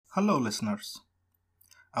Hello, listeners.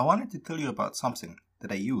 I wanted to tell you about something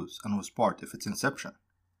that I use and was part of its inception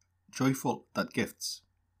Joyful.gifts.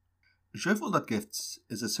 Joyful.gifts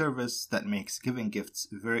is a service that makes giving gifts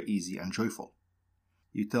very easy and joyful.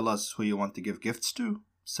 You tell us who you want to give gifts to,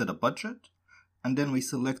 set a budget, and then we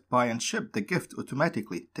select, buy, and ship the gift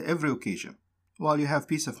automatically to every occasion, while you have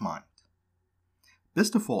peace of mind.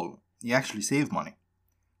 Best of all, you actually save money,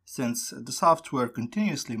 since the software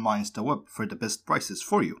continuously mines the web for the best prices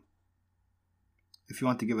for you. If you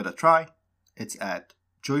want to give it a try, it's at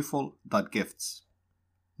joyful.gifts.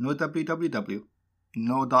 No www,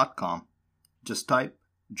 no .com, just type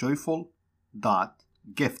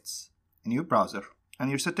joyful.gifts in your browser and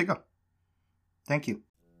you're set to go. Thank you.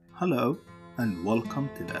 Hello and welcome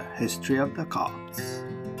to the History of the Copts,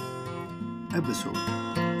 Episode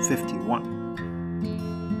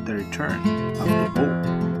 51, The Return of the Pope.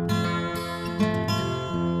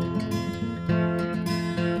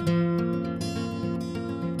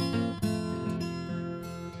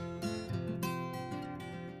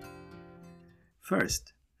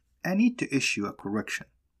 First, I need to issue a correction.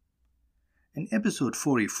 In episode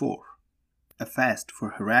 44, A Fast for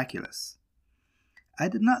Heraclius, I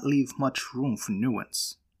did not leave much room for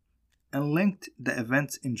nuance and linked the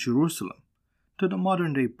events in Jerusalem to the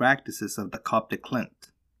modern-day practices of the Coptic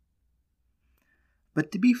Lent.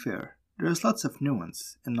 But to be fair, there is lots of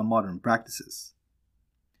nuance in the modern practices.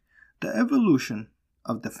 The evolution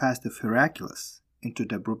of the Fast of Heraclius into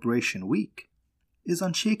the Preparation Week is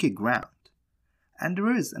on shaky ground, and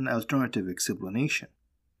there is an alternative explanation.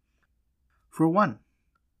 For one,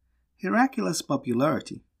 Heraclius'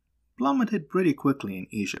 popularity plummeted pretty quickly in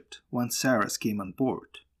Egypt once Cyrus came on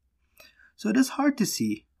board, so it is hard to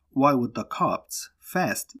see why would the Copts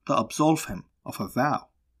fast to absolve him of a vow.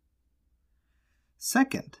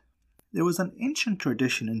 Second, there was an ancient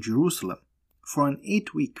tradition in Jerusalem for an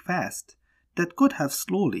 8-week fast that could have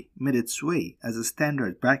slowly made its way as a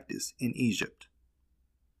standard practice in Egypt.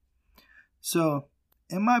 So,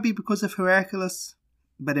 it might be because of Heraclius,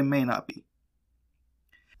 but it may not be.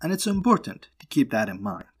 And it's important to keep that in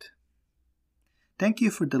mind. Thank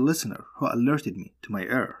you for the listener who alerted me to my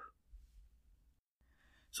error.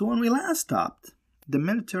 So when we last stopped, the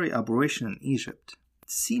military operation in Egypt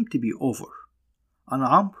seemed to be over, and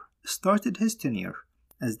Amr started his tenure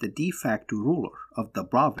as the de facto ruler of the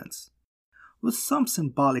province, with some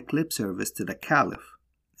symbolic lip service to the caliph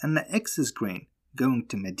and the excess grain going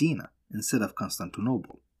to Medina instead of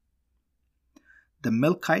Constantinople. The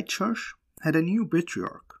Melkite Church had a new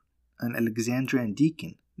patriarch, an Alexandrian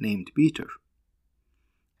deacon named Peter,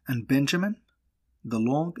 and Benjamin, the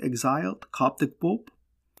long-exiled Coptic pope,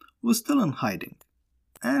 was still in hiding,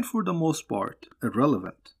 and for the most part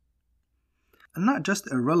irrelevant. And not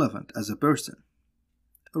just irrelevant as a person.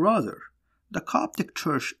 Rather, the Coptic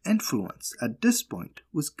Church influence at this point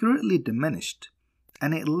was greatly diminished,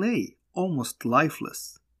 and it lay almost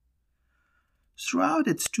lifeless. Throughout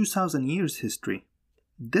its 2,000 years history,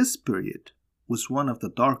 this period was one of the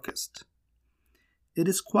darkest. It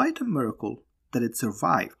is quite a miracle that it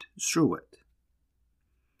survived through it.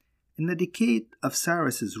 In the decade of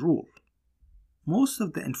Cyrus's rule, most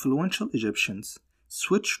of the influential Egyptians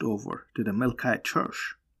switched over to the Melkite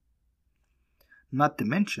Church. Not to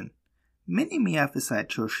mention, many Miaphysite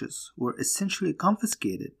churches were essentially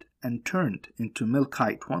confiscated and turned into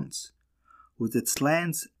Melkite ones, with its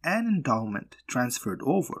lands and endowment transferred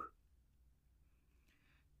over.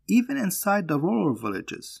 Even inside the rural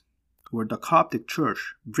villages, where the Coptic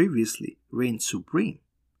Church previously reigned supreme,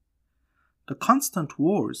 the constant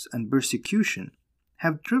wars and persecution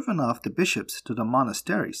have driven off the bishops to the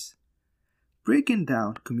monasteries, breaking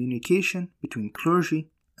down communication between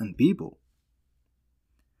clergy and people.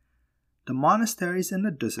 The monasteries in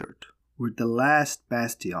the desert were the last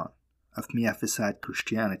bastion of Miaphysite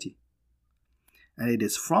Christianity, and it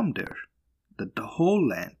is from there that the whole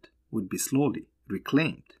land would be slowly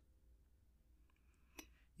reclaimed.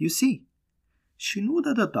 You see,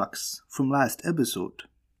 Shenouda the Dux from last episode,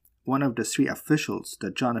 one of the 3 officials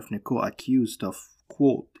that John of Nicaea accused of,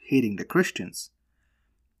 quote, hating the Christians,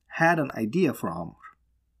 had an idea for Amr.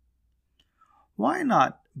 Why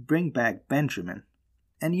not bring back Benjamin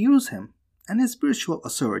and use him and his spiritual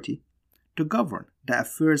authority to govern the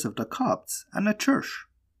affairs of the Copts and the church?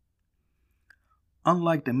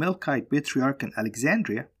 Unlike the Melkite patriarch in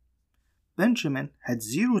Alexandria, Benjamin had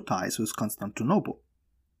zero ties with Constantinople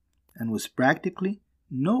and was practically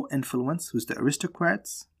no influence with the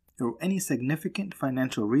aristocrats or any significant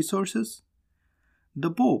financial resources.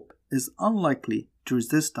 The Pope is unlikely to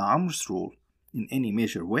resist Amr's rule in any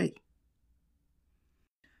major way.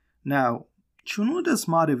 Now, Shenouda's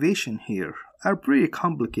motivation here are pretty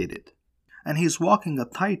complicated, and he's walking a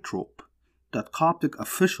tightrope that Coptic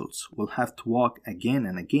officials will have to walk again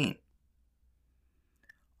and again.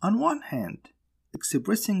 On one hand,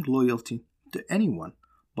 expressing loyalty to anyone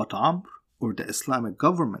but Amr or the Islamic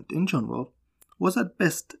government in general was at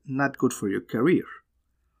best not good for your career,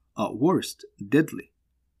 at worst deadly.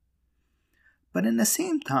 But in the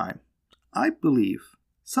same time, I believe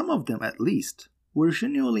some of them at least were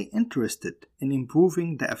genuinely interested in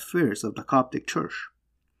improving the affairs of the Coptic Church,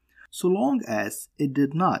 so long as it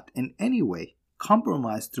did not in any way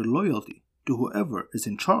compromise their loyalty to whoever is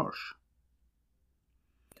in charge.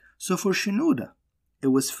 So for Shenouda, it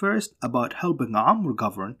was first about helping Amr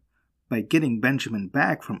govern by getting Benjamin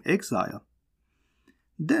back from exile.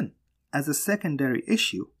 Then, as a secondary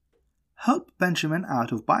issue, help Benjamin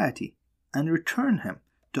out of piety and return him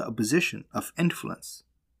to a position of influence,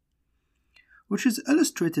 which is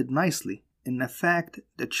illustrated nicely in the fact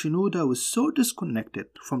that Shenouda was so disconnected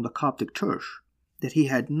from the Coptic Church that he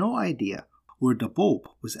had no idea where the Pope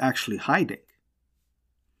was actually hiding.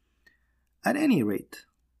 At any rate,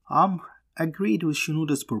 Amr agreed with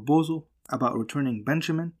Shenouda's proposal about returning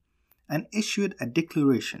Benjamin and issued a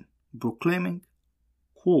declaration proclaiming,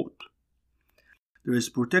 quote, "There is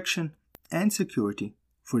protection and security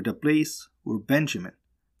for the place where Benjamin,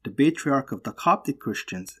 the patriarch of the Coptic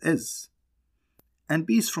Christians, is, and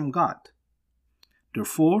peace from God.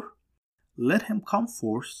 Therefore, let him come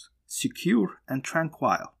forth secure and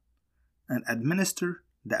tranquil, and administer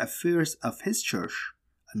the affairs of his church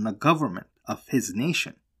and the government of his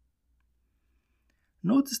nation."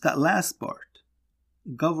 Notice that last part,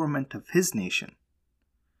 government of his nation,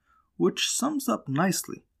 which sums up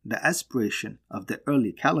nicely the aspiration of the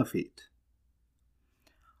early caliphate.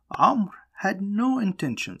 Amr had no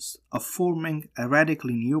intentions of forming a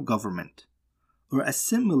radically new government or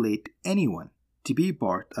assimilate anyone to be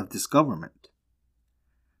part of this government.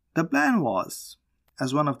 The plan was,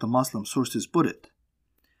 as one of the Muslim sources put it,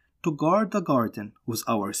 to guard the garden with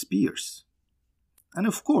our spears, and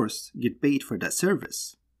of course get paid for that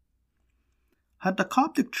service. Had the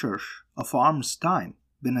Coptic Church of Amr's time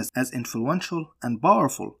been as influential and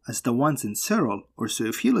powerful as the ones in Cyril or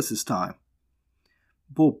Theophilus' time,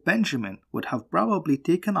 Pope Benjamin would have probably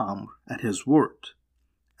taken Amr at his word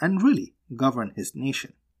and really governed his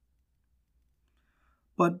nation.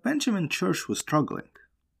 But Benjamin's church was struggling,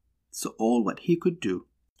 so all what he could do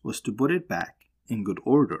was to put it back in good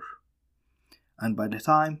order. And by the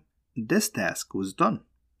time this task was done,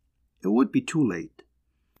 it would be too late,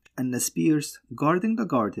 and the spears guarding the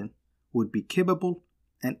garden would be capable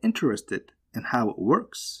and interested in how it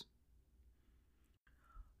works.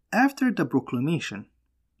 After the proclamation,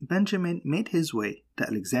 Benjamin made his way to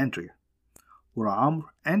Alexandria, where Amr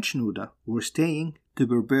and Shenouda were staying to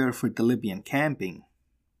prepare for the Libyan campaign.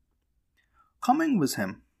 Coming with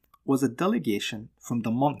him was a delegation from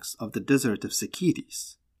the monks of the desert of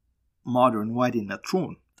Sakitis, modern Wadi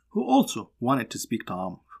Natron, who also wanted to speak to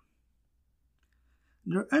Amr.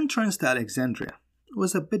 Their entrance to Alexandria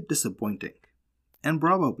was a bit disappointing and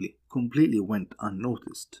probably completely went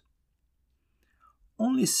unnoticed.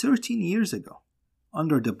 Only 13 years ago,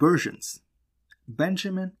 under the Persians,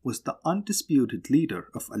 Benjamin was the undisputed leader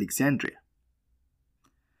of Alexandria.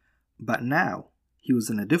 But now he was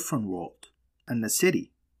in a different world, and the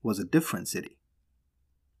city was a different city.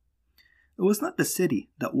 It was not the city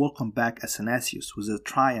that welcomed back Athanasius with a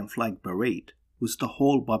triumph-like parade with the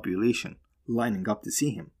whole population lining up to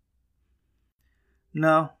see him.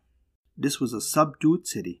 No, this was a subdued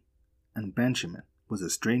city, and Benjamin was a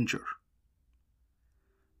stranger.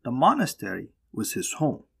 The monastery was his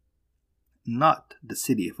home, not the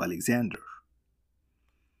city of Alexander.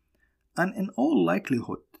 And in all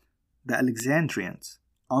likelihood, the Alexandrians,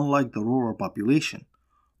 unlike the rural population,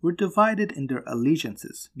 were divided in their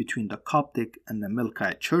allegiances between the Coptic and the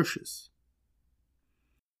Melkite churches.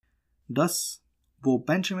 Thus, Pope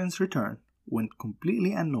Benjamin's return went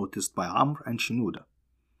completely unnoticed by Amr and Shenouda,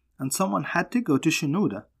 and someone had to go to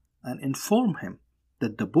Shenouda and inform him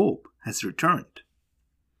that the Pope has returned.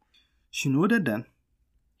 Shenouda then,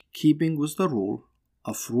 keeping with the rule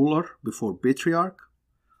of ruler before patriarch,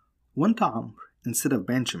 went to Amr instead of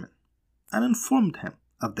Benjamin and informed him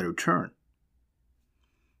of the return.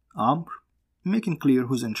 Amr, making clear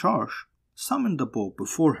who's in charge, summoned the Pope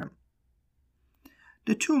before him.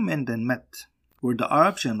 The two men then met, where the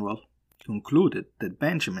Arab general concluded that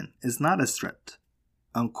Benjamin is not a threat,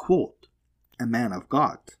 and quote, "a man of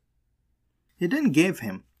God." He then gave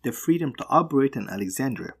him the freedom to operate in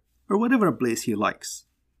Alexandria, or whatever place he likes,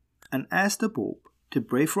 and asked the Pope to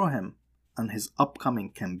pray for him on his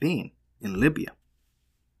upcoming campaign in Libya.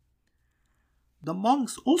 The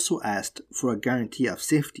monks also asked for a guarantee of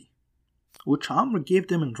safety, which Amr gave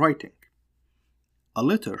them in writing. A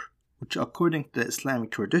letter which, according to the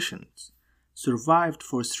Islamic traditions, survived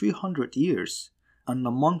for 300 years, and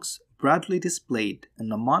the monks proudly displayed in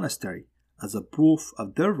the monastery as a proof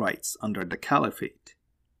of their rights under the caliphate.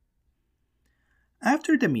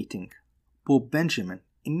 After the meeting, Pope Benjamin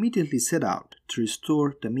immediately set out to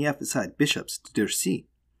restore the Miaphysite bishops to their see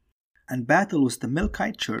and battle with the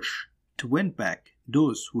Melkite Church to win back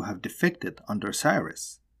those who have defected under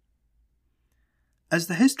Cyrus. As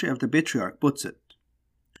the history of the patriarch puts it,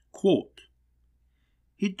 quote,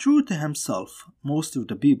 "He drew to himself most of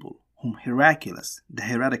the people whom Heraclius, the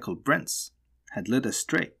heretical prince, had led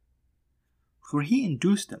astray, for he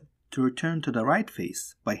induced them to return to the right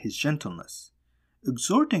faith by his gentleness,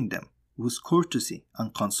 exhorting them with courtesy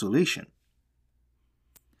and consolation."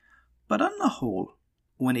 But on the whole,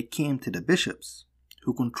 when it came to the bishops,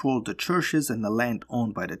 who controlled the churches and the land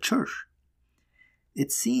owned by the church,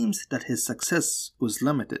 it seems that his success was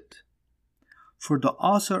limited. For the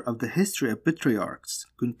author of the History of Patriarchs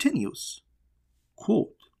continues,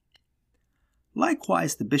 quote,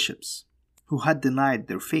 "Likewise the bishops, who had denied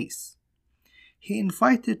their faith, he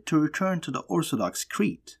invited to return to the Orthodox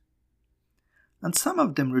creed, and some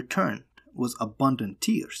of them returned with abundant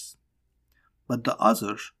tears, but the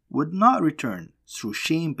others would not return through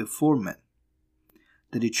shame before men,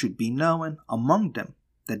 that it should be known among them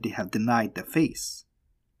that they have denied the faith.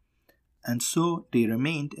 And so they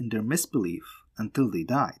remained in their misbelief until they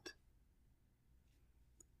died."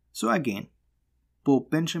 So again, Pope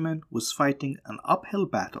Benjamin was fighting an uphill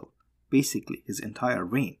battle basically his entire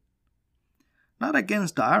reign, not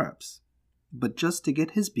against the Arabs, but just to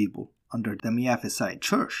get his people under the Miaphysite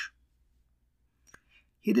Church.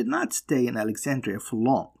 He did not stay in Alexandria for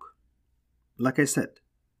long. Like I said,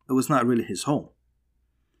 it was not really his home.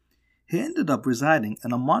 He ended up residing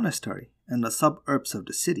in a monastery in the suburbs of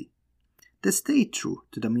the city that stayed true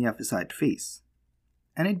to the Miaphysite faith,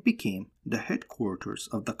 and it became the headquarters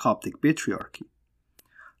of the Coptic Patriarchy,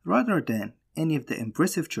 rather than any of the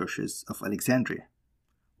impressive churches of Alexandria,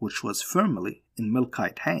 which was firmly in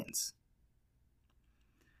Melkite hands.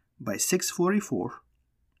 By 644,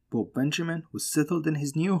 Pope Benjamin was settled in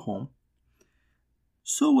his new home.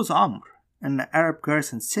 So was Amr in the Arab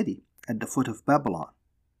garrison city at the foot of Babylon,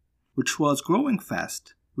 which was growing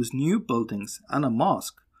fast with new buildings and a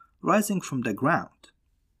mosque rising from the ground.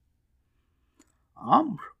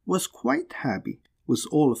 Amr was quite happy with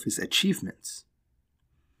all of his achievements.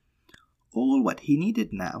 All what he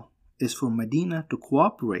needed now is for Medina to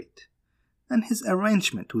cooperate and his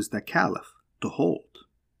arrangement with the Caliph to hold.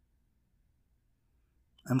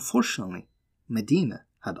 Unfortunately, Medina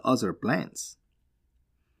had other plans.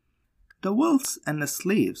 The wealth and the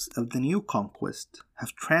slaves of the new conquest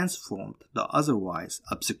have transformed the otherwise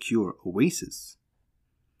obscure oasis.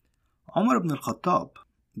 Umar ibn al-Khattab,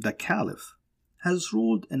 the Caliph, has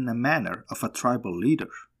ruled in the manner of a tribal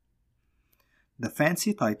leader. The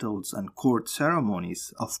fancy titles and court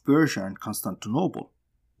ceremonies of Persia and Constantinople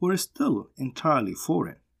were still entirely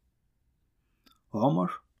foreign.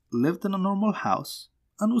 Umar lived in a normal house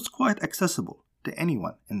and was quite accessible to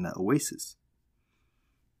anyone in the oasis.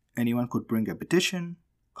 Anyone could bring a petition,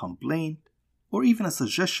 complaint, or even a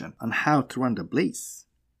suggestion on how to run the place.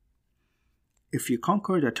 If you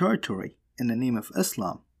conquered a territory in the name of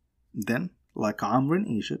Islam, then, like Amr in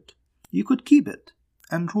Egypt, you could keep it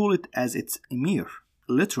and rule it as its emir,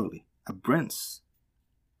 literally a prince.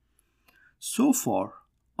 So far,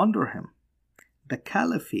 under him, the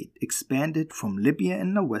caliphate expanded from Libya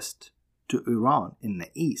in the west to Iran in the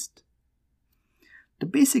east. The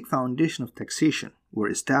basic foundation of taxation were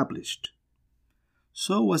established.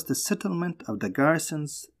 So was the settlement of the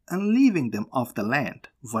garrisons and leaving them off the land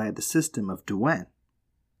via the system of Diwan.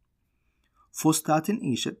 Fustat in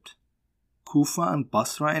Egypt, Kufa and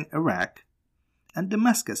Basra in Iraq, and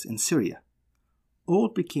Damascus in Syria all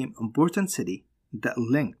became important cities that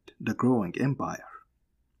linked the growing empire.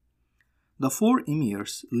 The four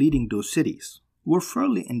emirs leading those cities were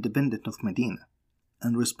fairly independent of Medina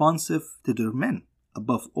and responsive to their men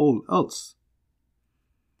above all else.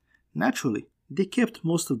 Naturally, they kept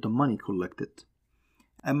most of the money collected,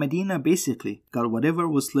 and Medina basically got whatever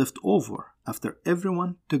was left over after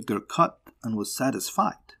everyone took their cut and was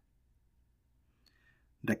satisfied.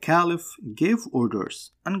 The Caliph gave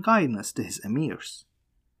orders and guidance to his emirs,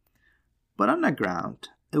 but on the ground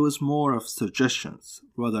it was more of suggestions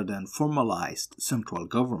rather than formalized central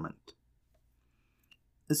government.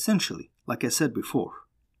 Essentially, like I said before,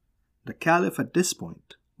 the Caliph at this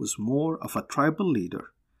point was more of a tribal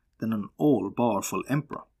leader than an all-powerful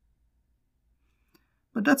emperor.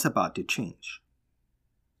 But that's about to change.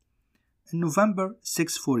 In November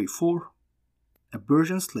 644, a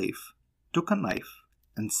Persian slave took a knife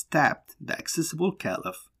and stabbed the accessible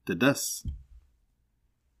caliph to death.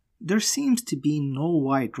 There seems to be no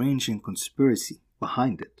wide-ranging conspiracy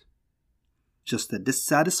behind it, just a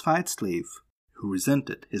dissatisfied slave who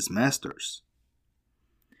resented his masters.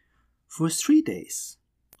 For 3 days,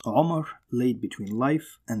 Umar lay between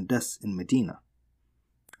life and death in Medina,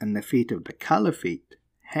 and the fate of the caliphate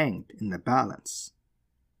hanged in the balance.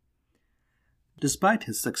 Despite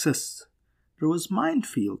his success, there was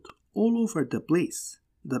minefield all over the place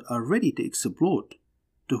that are ready to explode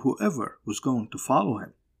to whoever was going to follow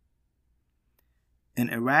him. In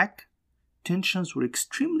Iraq, tensions were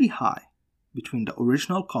extremely high between the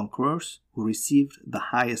original conquerors who received the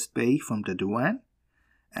highest pay from the Diwan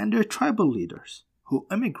and their tribal leaders who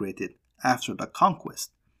immigrated after the conquest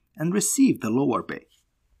and received the lower pay.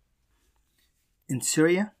 In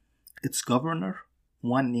Syria, its governor,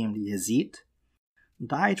 one named Yazid,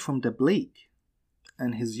 died from the plague,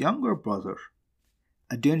 and his younger brother,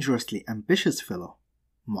 a dangerously ambitious fellow,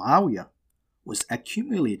 Muawiyah, was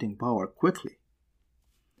accumulating power quickly.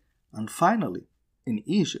 And finally, in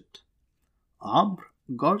Egypt, Amr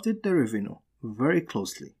guarded the revenue very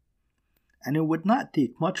closely, and it would not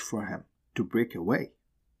take much for him to break away.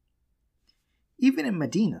 Even in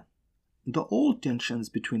Medina, the old tensions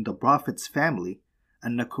between the Prophet's family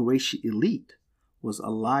and the Qurayshi elite was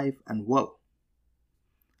alive and well.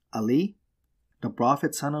 Ali, the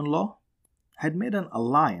Prophet's son-in-law, had made an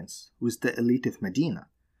alliance with the elite of Medina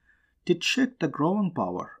to check the growing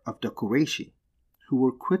power of the Qurayshi, who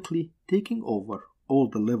were quickly taking over all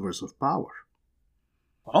the levers of power.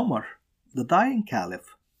 Umar, the dying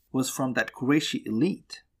caliph, was from that Qurayshi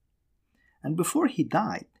elite, and before he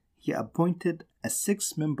died, he appointed a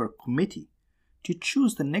 6-member committee to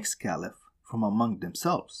choose the next caliph from among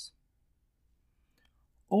themselves.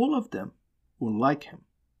 All of them were like him,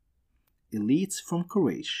 elites from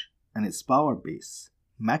Quraysh and its power base,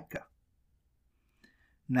 Mecca.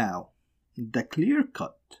 Now, the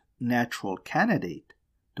clear-cut, natural candidate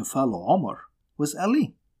to follow Umar was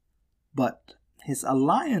Ali, but his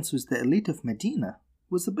alliance with the elite of Medina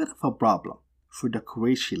was a bit of a problem for the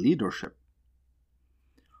Qurayshi leadership.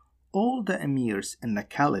 All the emirs in the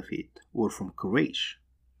caliphate were from Quraysh,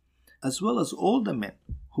 as well as all the men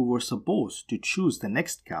who were supposed to choose the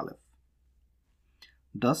next caliph.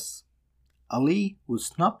 Thus, Ali was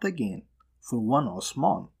snubbed again for one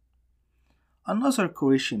Osman, another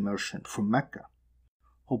Qurayshi merchant from Mecca,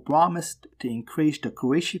 who promised to increase the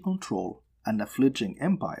Qurayshi control and the fledgling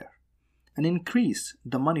empire and increase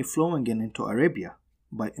the money flowing into Arabia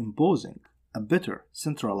by imposing a better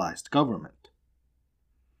centralized government.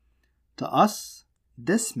 To us,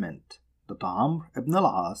 this meant that Amr ibn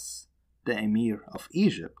al-As, the emir of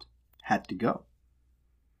Egypt, had to go.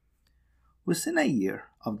 Within a year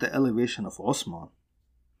of the elevation of Osman,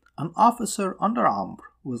 an officer under Amr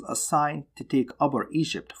was assigned to take Upper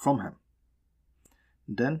Egypt from him,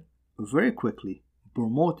 then very quickly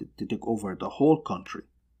promoted to take over the whole country.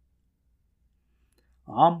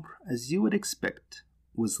 Amr, as you would expect,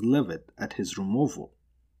 was livid at his removal.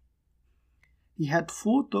 He had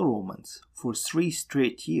fought the Romans for 3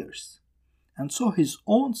 straight years, and saw his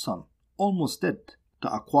own son almost dead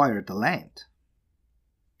to acquire the land.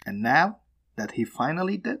 And now that he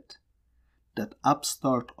finally did, that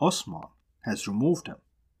upstart Osman has removed him.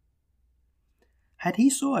 Had he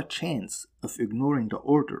saw a chance of ignoring the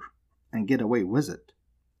order and get away with it,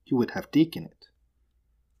 he would have taken it.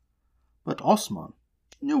 But Osman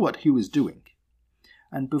knew what he was doing,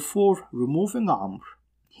 and before removing Amr,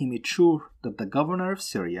 he made sure that the governor of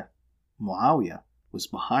Syria, Muawiyah, was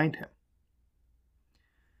behind him.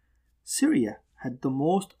 Syria had the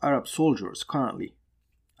most Arab soldiers currently,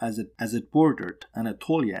 as it bordered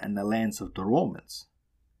Anatolia and the lands of the Romans.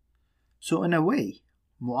 So in a way,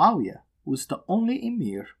 Muawiyah was the only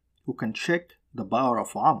emir who can check the power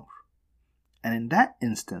of Amr, and in that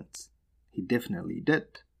instance, he definitely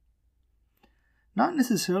did. Not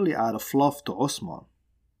necessarily out of love to Osman,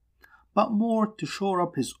 but more to shore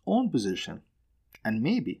up his own position, and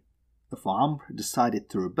maybe, if Amr decided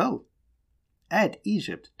to rebel, add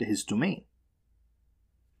Egypt to his domain.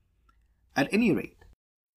 At any rate,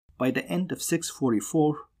 by the end of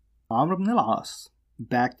 644, Amr ibn al-As,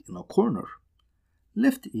 backed in a corner,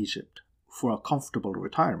 left Egypt for a comfortable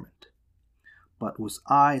retirement, but with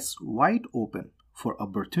eyes wide open for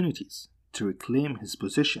opportunities to reclaim his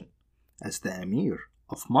position as the emir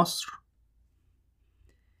of Masr.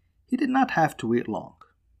 He did not have to wait long.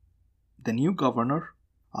 The new governor,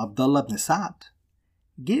 Abdullah ibn Sa'd,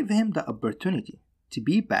 gave him the opportunity to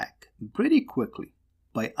be back pretty quickly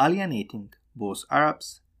by alienating both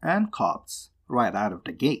Arabs and Copts right out of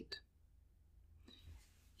the gate.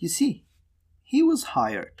 You see, he was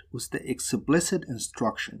hired with the explicit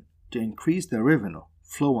instruction to increase the revenue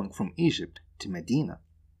flowing from Egypt to Medina.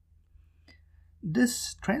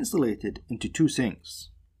 This translated into two things.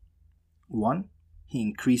 One, he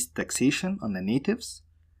increased taxation on the natives,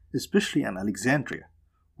 especially in Alexandria,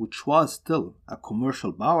 which was still a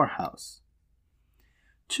commercial powerhouse.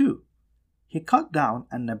 Two, he cut down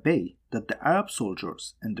on the pay that the Arab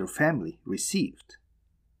soldiers and their family received.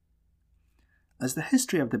 As the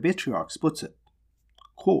history of the patriarchs puts it,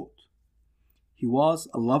 quote, he was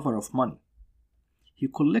a lover of money. He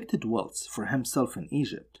collected wealth for himself in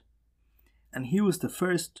Egypt, and he was the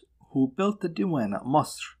first who built the Diwan at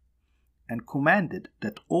Masr and commanded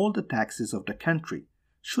that all the taxes of the country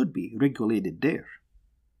should be regulated there.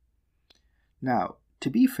 Now, to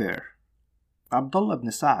be fair, Abdullah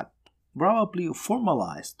ibn Sa'd probably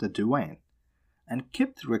formalized the Diwan and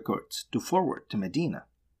kept records to forward to Medina,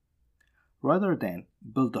 rather than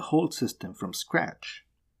build the whole system from scratch.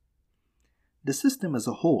 The system as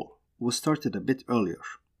a whole was started a bit earlier,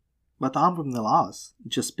 but Amr ibn al-As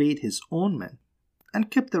just paid his own men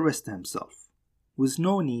and kept the rest to himself, with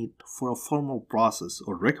no need for a formal process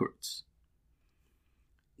or records.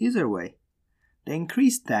 Either way, the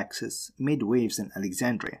increased taxes made waves in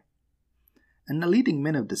Alexandria, and the leading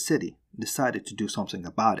men of the city decided to do something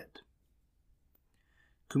about it.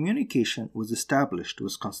 Communication was established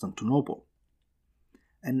with Constantinople,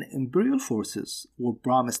 and the imperial forces were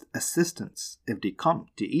promised assistance if they come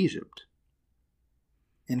to Egypt.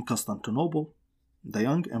 In Constantinople, the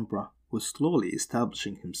young emperor was slowly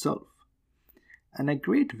establishing himself, and a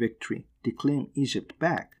great victory to claim Egypt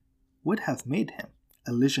back would have made him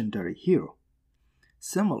a legendary hero,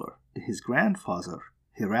 similar to his grandfather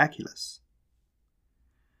Heraclius.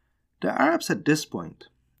 The Arabs at this point,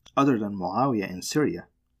 other than Muawiyah in Syria,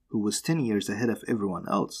 who was 10 years ahead of everyone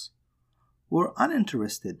else, were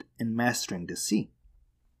uninterested in mastering the sea.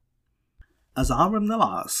 As Amr ibn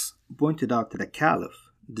al-As pointed out to the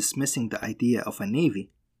Caliph, dismissing the idea of a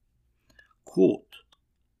navy, quote,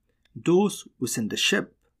 those within the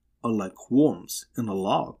ship are like worms in a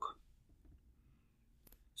log.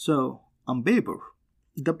 So, on paper,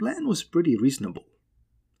 the plan was pretty reasonable.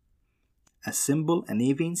 Assemble a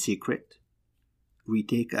navy in secret,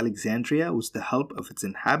 retake Alexandria with the help of its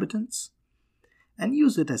inhabitants, and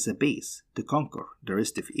use it as a base to conquer the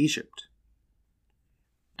rest of Egypt.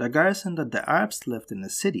 The garrison that the Arabs left in the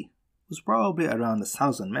city was probably around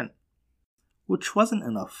 1,000 men, which wasn't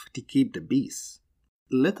enough to keep the peace,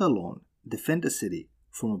 let alone defend the city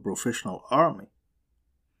from a professional army.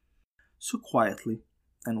 So quietly,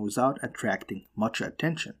 and without attracting much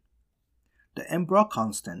attention, the Emperor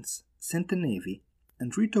Constans sent a navy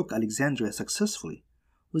and retook Alexandria successfully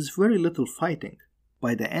with very little fighting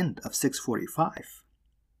by the end of 645.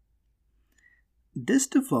 This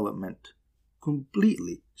development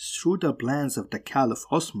completely threw the plans of the Caliph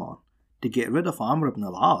Osman to get rid of Amr ibn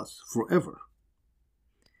al-As forever.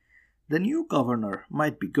 The new governor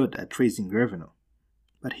might be good at raising revenue,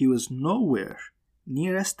 but he was nowhere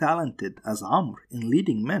near as talented as Amr in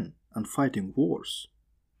leading men and fighting wars.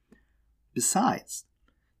 Besides,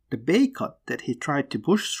 the pay cut that he tried to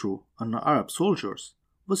push through on the Arab soldiers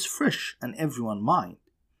was fresh in everyone's mind,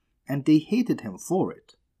 and they hated him for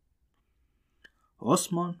it.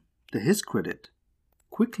 Osman, to his credit,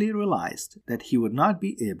 quickly realized that he would not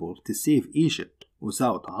be able to save Egypt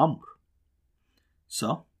without Amr.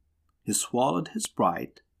 So, he swallowed his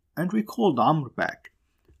pride and recalled Amr back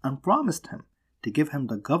and promised him to give him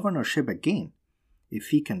the governorship again if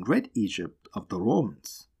he can rid Egypt of the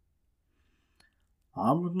Romans.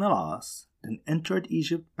 Amr ibn al-As then entered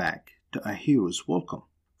Egypt back to a hero's welcome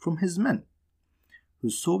from his men, who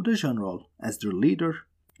saw the general as their leader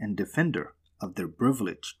and defender of their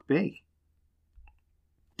privileged pay.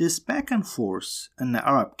 This back and forth in the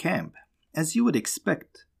Arab camp, as you would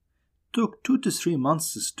expect, took 2 to 3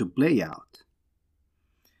 months to play out.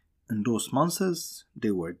 In those months,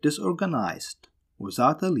 they were disorganized,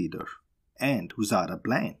 without a leader, and without a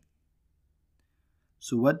plan.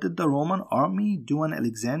 So what did the Roman army do in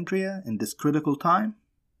Alexandria in this critical time?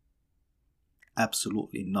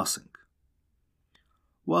 Absolutely nothing.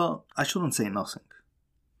 Well, I shouldn't say nothing.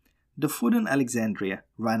 The food in Alexandria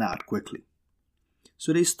ran out quickly,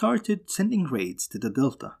 so they started sending raids to the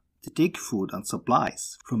delta to take food and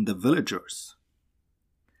supplies from the villagers.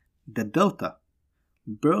 The delta,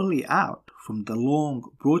 barely out from the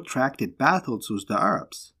long, protracted battles with the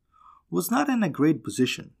Arabs, was not in a great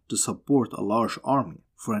position to support a large army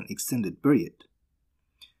for an extended period.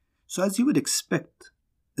 So as you would expect,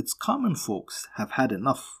 its common folks have had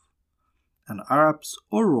enough, and Arabs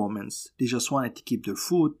or Romans, they just wanted to keep their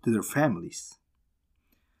food to their families.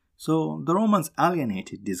 So the Romans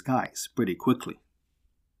alienated these guys pretty quickly.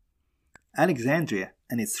 Alexandria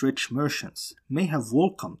and its rich merchants may have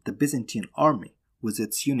welcomed the Byzantine army with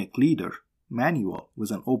its unique leader, Manuel,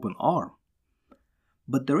 with an open arm.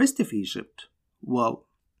 But the rest of Egypt, well,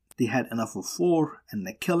 they had enough of war and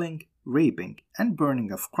the killing, raping, and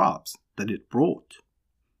burning of crops that it brought.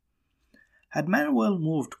 Had Manuel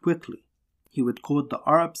moved quickly, he would caught the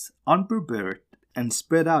Arabs unprepared and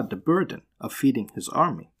spread out the burden of feeding his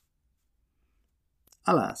army.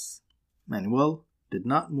 Alas, Manuel did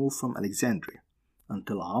not move from Alexandria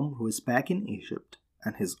until Amr was back in Egypt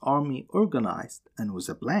and his army organized and with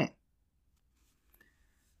a plan.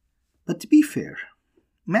 But to be fair,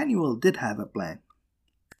 Manuel did have a plan,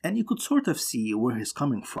 and you could sort of see where he's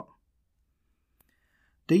coming from.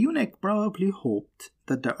 The eunuch probably hoped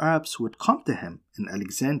that the Arabs would come to him in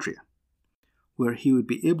Alexandria, where he would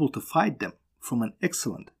be able to fight them from an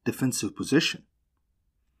excellent defensive position,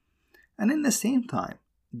 and in the same time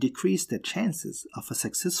decrease the chances of a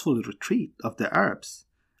successful retreat of the Arabs,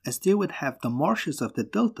 as they would have the marshes of the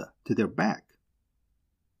delta to their back.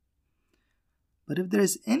 But if there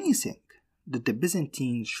is anything that the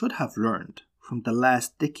Byzantines should have learned from the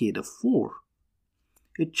last decade of war,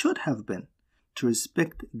 it should have been to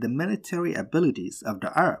respect the military abilities of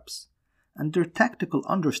the Arabs and their tactical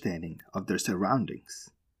understanding of their surroundings.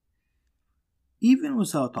 Even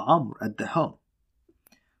without Amr at the helm,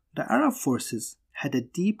 the Arab forces had a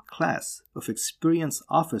deep class of experienced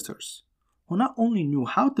officers who not only knew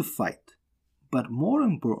how to fight, but more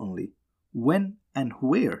importantly, when and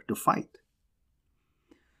where to fight.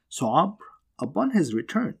 So Amr, upon his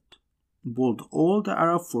return, pulled all the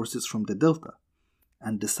Arab forces from the delta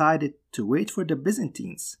and decided to wait for the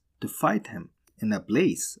Byzantines to fight him in a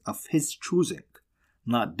place of his choosing,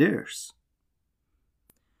 not theirs.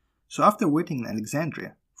 So after waiting in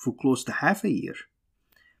Alexandria for close to half a year,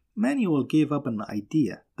 Manuel gave up on the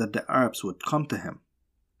idea that the Arabs would come to him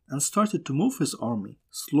and started to move his army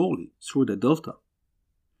slowly through the delta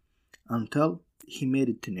until he made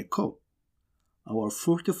it to Nikko, our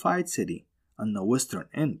fortified city on the western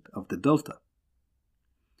end of the delta.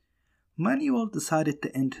 Manuel decided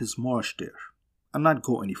to end his march there and not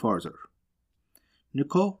go any farther.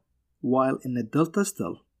 Nikko, while in the delta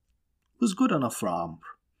still, was good enough for Amr,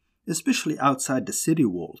 especially outside the city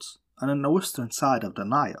walls and on the western side of the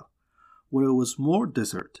Nile, where it was more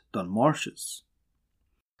desert than marshes.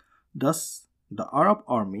 Thus, the Arab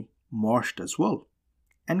army marched as well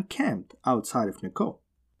and camped outside of Nikko,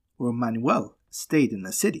 where Manuel stayed in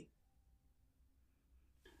the city.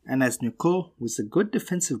 And as Nikko was a good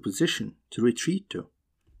defensive position to retreat to,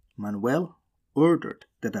 Manuel ordered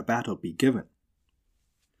that a battle be given.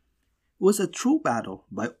 It was a true battle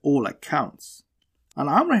by all accounts, and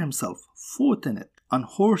Amr himself fought in it on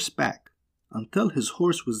horseback until his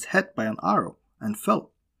horse was hit by an arrow and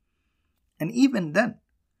fell. And even then,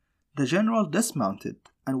 the general dismounted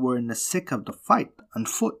and were in the thick of the fight on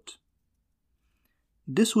foot.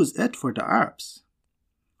 This was it for the Arabs.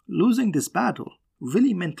 Losing this battle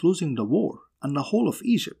really meant losing the war and the whole of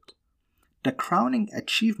Egypt, the crowning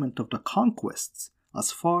achievement of the conquests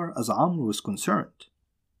as far as Amr was concerned.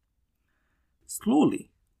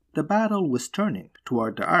 Slowly, the battle was turning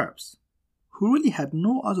toward the Arabs, who really had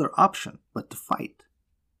no other option but to fight.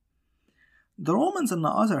 The Romans, on the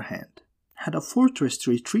other hand, had a fortress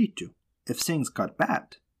to retreat to if things got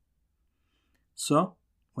bad. So,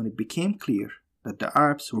 when it became clear that the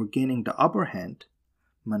Arabs were gaining the upper hand,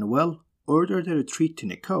 Manuel ordered a retreat to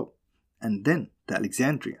Nikko and then to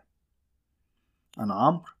Alexandria. And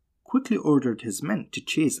Amr quickly ordered his men to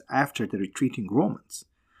chase after the retreating Romans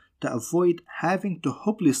to avoid having to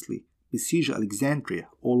hopelessly besiege Alexandria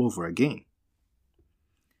all over again.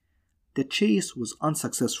 The chase was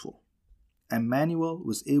unsuccessful, and Manuel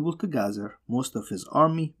was able to gather most of his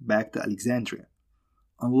army back to Alexandria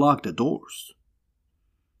and lock the doors.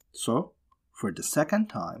 So, for the second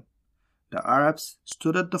time, the Arabs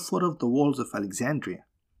stood at the foot of the walls of Alexandria,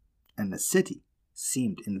 and the city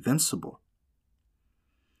seemed invincible.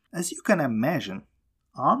 As you can imagine,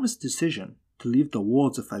 Amr's decision to leave the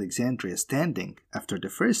walls of Alexandria standing after the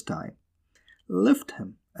first time left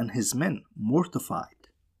him and his men mortified.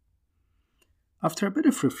 After a bit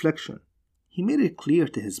of reflection, he made it clear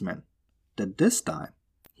to his men that this time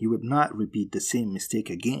he would not repeat the same mistake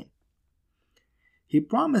again. He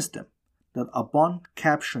promised them that upon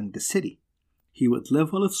capturing the city, he would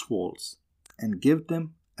level its walls and give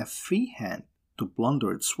them a free hand to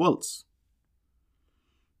plunder its wealth.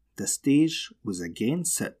 The stage was again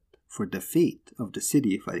set for the fate of the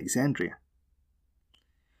city of Alexandria.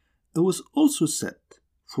 It was also set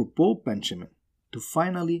for Pope Benjamin to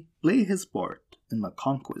finally play his part in the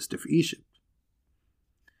conquest of Egypt.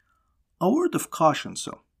 A word of caution,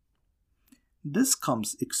 so. This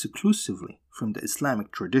comes exclusively from the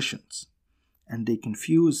Islamic traditions, and they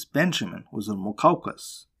confuse Benjamin with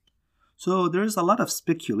Al-Muqawqis, so there is a lot of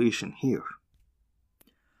speculation here.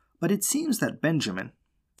 But it seems that Benjamin,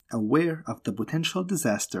 aware of the potential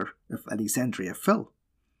disaster if Alexandria fell,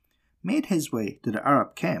 made his way to the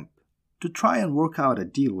Arab camp to try and work out a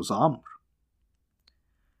deal with Amr.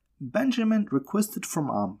 Benjamin requested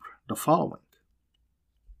from Amr the following: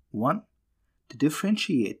 1. To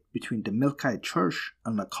differentiate between the Melkite Church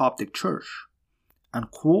and the Coptic Church, and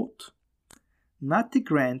quote, not to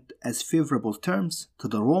grant as favorable terms to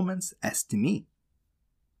the Romans as to me.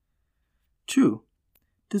 2.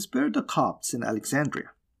 To spare the Copts in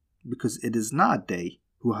Alexandria, because it is not they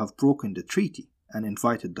who have broken the treaty and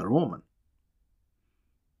invited the Roman.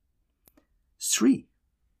 3.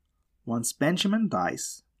 Once Benjamin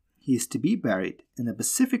dies, he is to be buried in a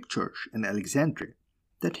specific church in Alexandria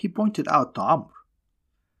that he pointed out to Amr,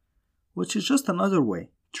 which is just another way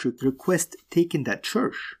to request taking that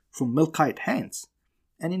church from Melkite hands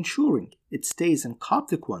and ensuring it stays in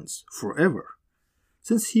Coptic ones forever,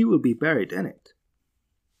 since he will be buried in it.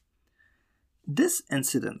 This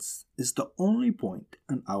incident is the only point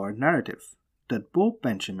in our narrative that Pope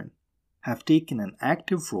Benjamin have taken an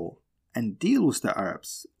active role and deal with the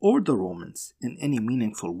Arabs or the Romans in any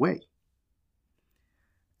meaningful way.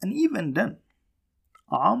 And even then,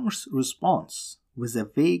 Amr's response was a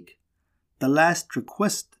vague, the last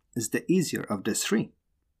request is the easier of the three,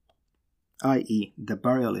 i.e. the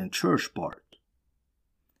burial in church part.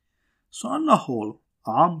 So on the whole,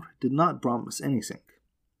 Amr did not promise anything,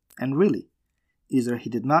 and really, either he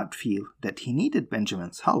did not feel that he needed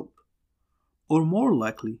Benjamin's help, or more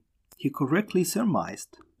likely, he correctly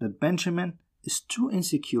surmised that Benjamin is too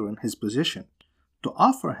insecure in his position to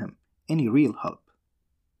offer him any real help.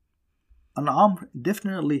 And Amr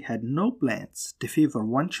definitely had no plans to favor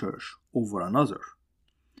one church over another,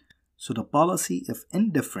 so the policy of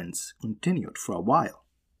indifference continued for a while.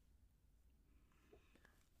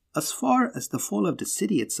 As far as the fall of the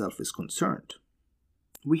city itself is concerned,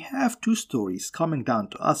 we have two stories coming down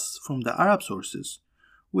to us from the Arab sources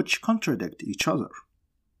which contradict each other.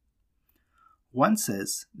 One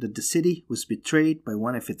says that the city was betrayed by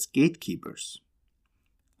one of its gatekeepers,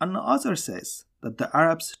 and the other says that the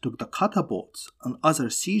Arabs took the catapults and other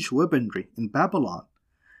siege weaponry in Babylon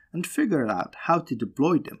and figured out how to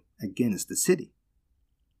deploy them against the city.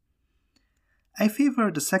 I favor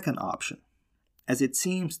the second option, as it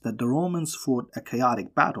seems that the Romans fought a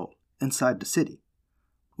chaotic battle inside the city,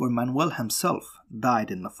 where Manuel himself died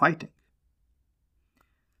in the fighting.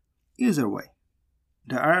 Either way,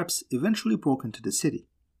 the Arabs eventually broke into the city,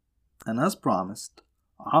 and as promised,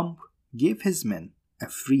 Amr gave his men a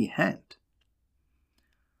free hand.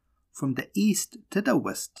 From the east to the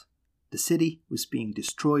west, the city was being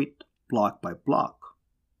destroyed block by block.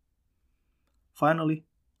 Finally,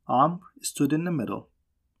 Amr stood in the middle,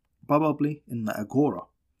 probably in the agora,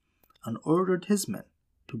 and ordered his men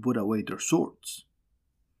to put away their swords.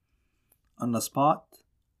 On the spot,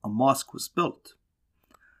 a mosque was built,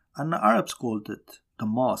 and the Arabs called it the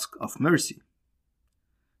Mosque of Mercy,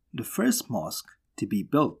 the first mosque to be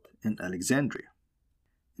built in Alexandria.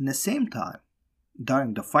 In the same time,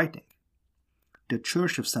 during the fighting, the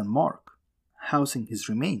Church of St. Mark, housing his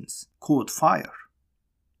remains, caught fire.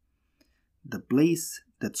 The blaze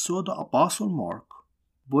that saw the Apostle Mark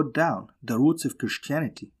put down the roots of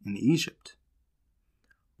Christianity in Egypt,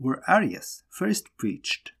 where Arius first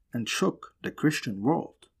preached and shook the Christian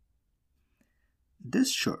world.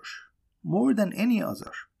 This church, more than any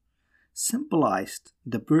other, symbolized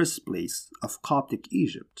the birthplace of Coptic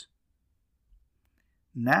Egypt.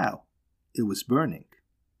 Now it was burning.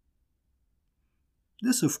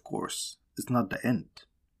 This, of course, is not the end.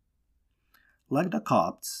 Like the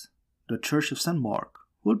Copts, the Church of St. Mark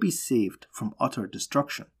will be saved from utter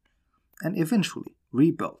destruction and eventually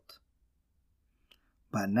rebuilt.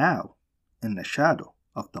 But now, in the shadow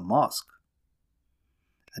of the mosque,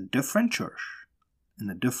 a different church in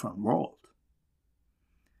a different world.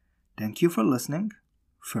 Thank you for listening.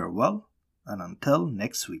 Farewell, and until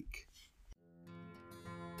next week.